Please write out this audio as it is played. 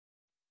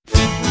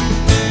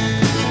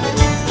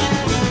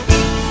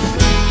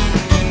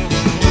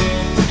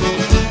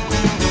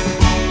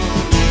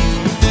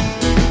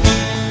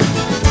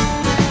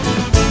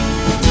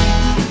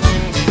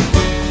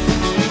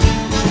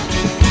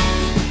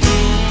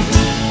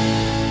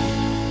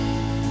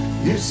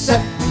You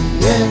set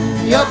me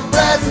in your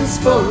presence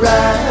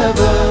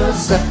forever.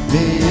 Set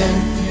me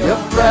in your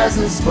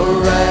presence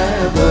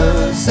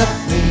forever. Set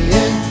me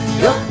in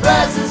your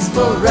presence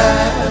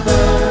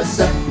forever.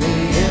 Set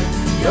me in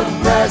your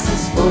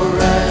presence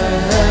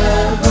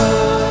forever.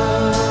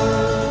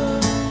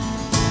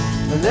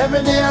 And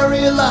every day I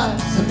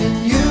realize I'm in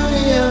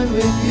union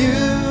with you,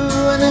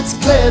 and it's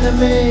clear to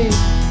me,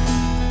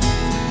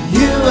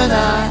 you and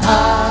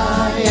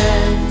I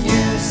and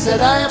you.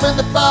 Said I am in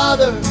the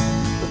Father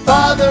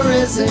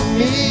is in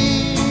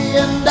me,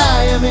 and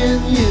I am in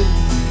you,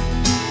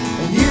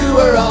 and you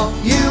are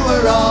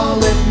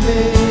all in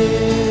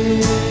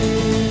me.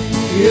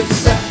 You've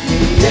set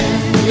me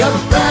in your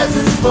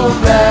presence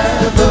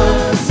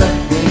forever. Set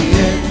me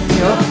in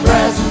your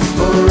presence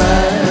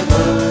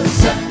forever.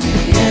 Set me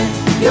in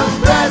your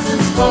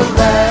presence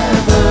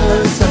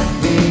forever. Set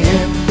me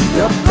in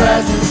your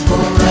presence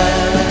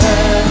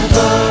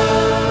forever.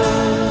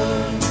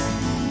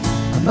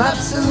 I'm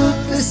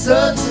absolutely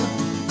certain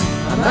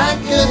I'm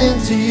anchored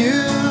into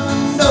you,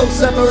 no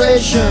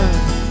separation.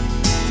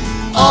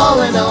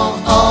 All in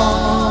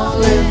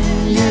all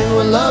in you.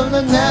 A love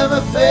that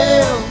never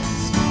fails.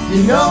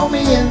 You know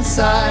me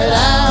inside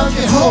out.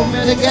 You hold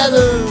me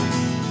together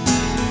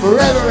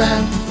forever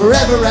and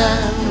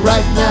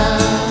right now.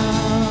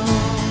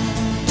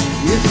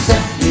 You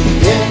set me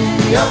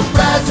in your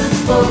presence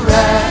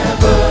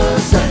forever.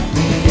 Set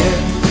me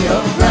in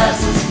your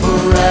presence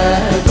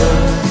forever.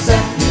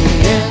 Set me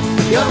in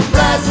your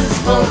presence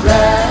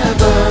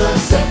forever.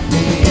 Set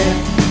me in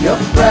your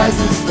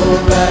presence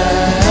forever.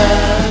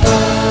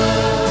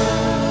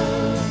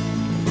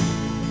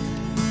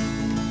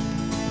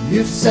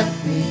 You've set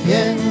me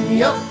in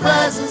your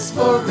presence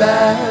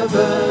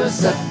forever.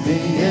 Set me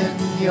in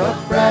your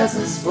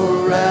presence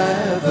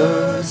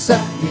forever.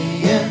 Set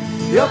me in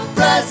your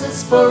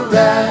presence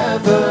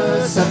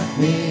forever. Set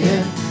me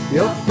in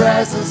your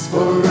presence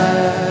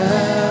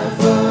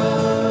forever.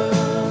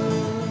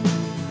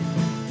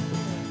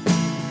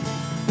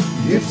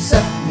 You've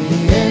set me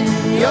in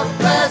your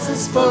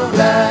presence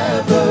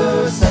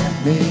forever.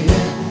 Set me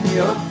in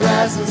your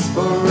presence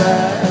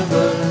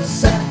forever.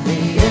 Set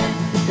me in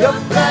your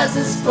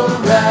presence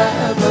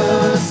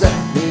forever.